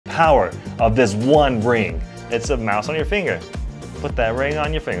power of this one ring. It's a mouse on your finger. Put that ring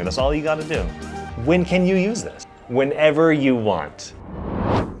on your finger. That's all you gotta do. When can you use this? Whenever you want.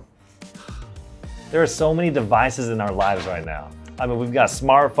 There are so many devices in our lives right now. I mean, we've got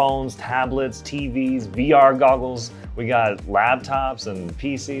smartphones, tablets, TVs, VR goggles, we got laptops and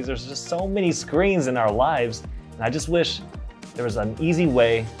PCs. There's just so many screens in our lives. And I just wish there was an easy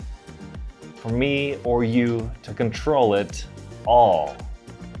way for me or you to control it all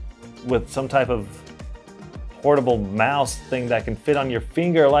with some type of portable mouse thing that can fit on your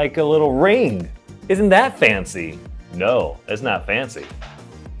finger like a little ring. Isn't that fancy? No, it's not fancy.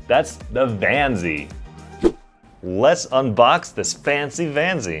 That's the VANZY. Let's unbox this fancy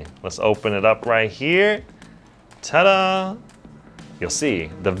VANZY. Let's open it up right here. Ta-da! You'll see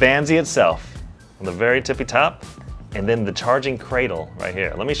the VANZY itself on the very tippy top, and then the charging cradle right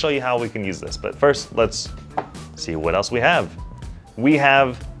here. Let me show you how we can use this, but first let's see what else we have. We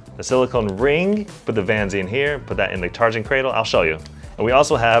have the silicone ring, put the VANZY in here, put that in the charging cradle, I'll show you. And we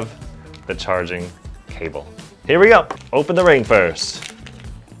also have the charging cable. Here we go, open the ring first.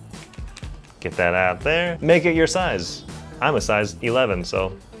 Get that out there, make it your size. I'm a size 11,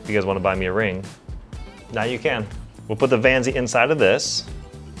 so if you guys wanna buy me a ring, now you can. We'll put the VANZY inside of this.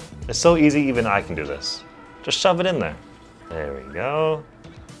 It's so easy, even I can do this. Just shove it in there. There we go.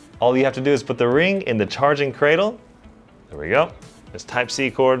 All you have to do is put the ring in the charging cradle. There we go. This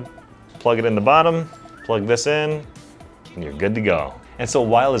Type-C cord, plug it in the bottom, plug this in, and you're good to go. And so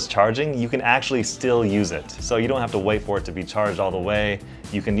while it's charging, you can actually still use it. So you don't have to wait for it to be charged all the way.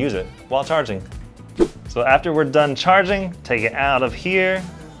 You can use it while charging. So after we're done charging, take it out of here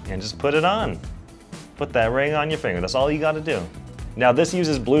and just put it on. Put that ring on your finger, that's all you gotta do. Now this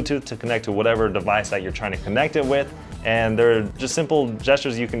uses Bluetooth to connect to whatever device that you're trying to connect it with, and there are just simple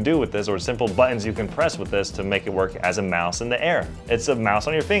gestures you can do with this, or simple buttons you can press with this to make it work as a mouse in the air. It's a mouse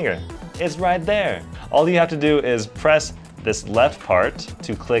on your finger. It's right there. All you have to do is press this left part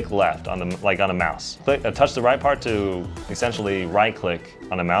to click left, like on a mouse. Touch the right part to essentially right click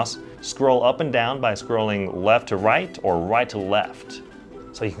on a mouse. Scroll up and down by scrolling left to right or right to left.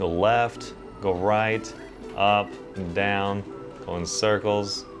 So you can go left, go right, up, and down, go in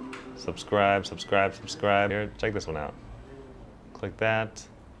circles, subscribe, subscribe, subscribe. Here, check this one out. Click that.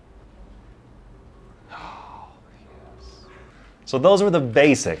 Oh, yes. So those were the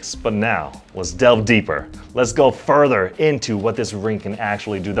basics, but now let's delve deeper. Let's go further into what this ring can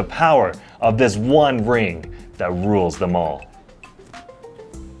actually do, the power of this one ring that rules them all.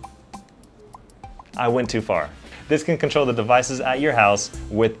 I went too far. This can control the devices at your house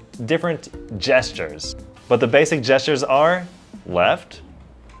with different gestures. But the basic gestures are left,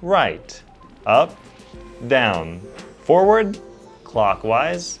 right, up, down, forward,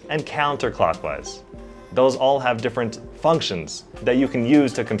 clockwise, and counterclockwise. Those all have different functions that you can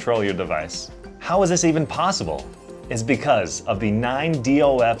use to control your device. How is this even possible? It's because of the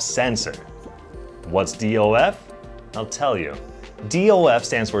 9DOF sensor. What's DOF? I'll tell you. DOF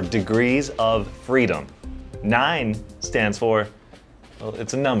stands for degrees of freedom. 9 stands for, well,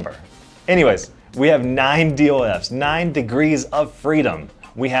 it's a number. Anyways, we have 9 DOFs, 9 degrees of freedom.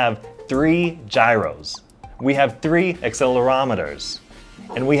 We have 3 gyros. We have 3 accelerometers.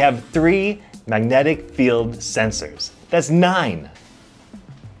 And we have 3 magnetic field sensors. That's 9.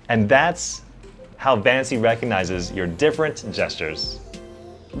 And that's how VANZY recognizes your different gestures.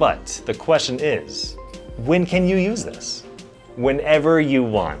 But the question is, when can you use this? Whenever you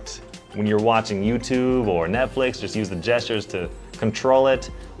want. When you're watching YouTube or Netflix, just use the gestures to control it.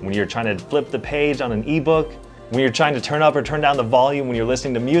 When you're trying to flip the page on an ebook, when you're trying to turn up or turn down the volume when you're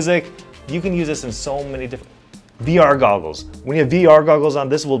listening to music, you can use this in so many different... VR goggles. When you have VR goggles on,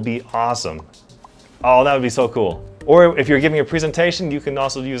 this will be awesome. Oh, that would be so cool. Or if you're giving a presentation, you can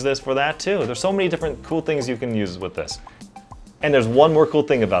also use this for that too. There's so many different cool things you can use with this. And there's one more cool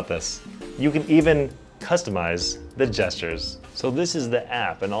thing about this. You can even customize the gestures. So this is the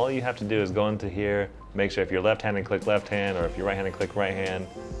app, and all you have to do is go into here, make sure if you're left-handed, click left hand, or if you're right-handed, click right hand.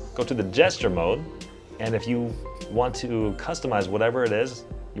 Go to the gesture mode, and if you want to customize whatever it is,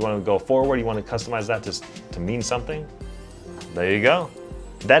 you want to go forward, you want to customize that to mean something, there you go.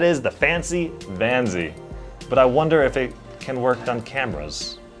 That is the fancy VANZY. But I wonder if it can work on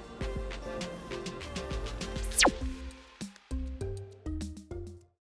cameras.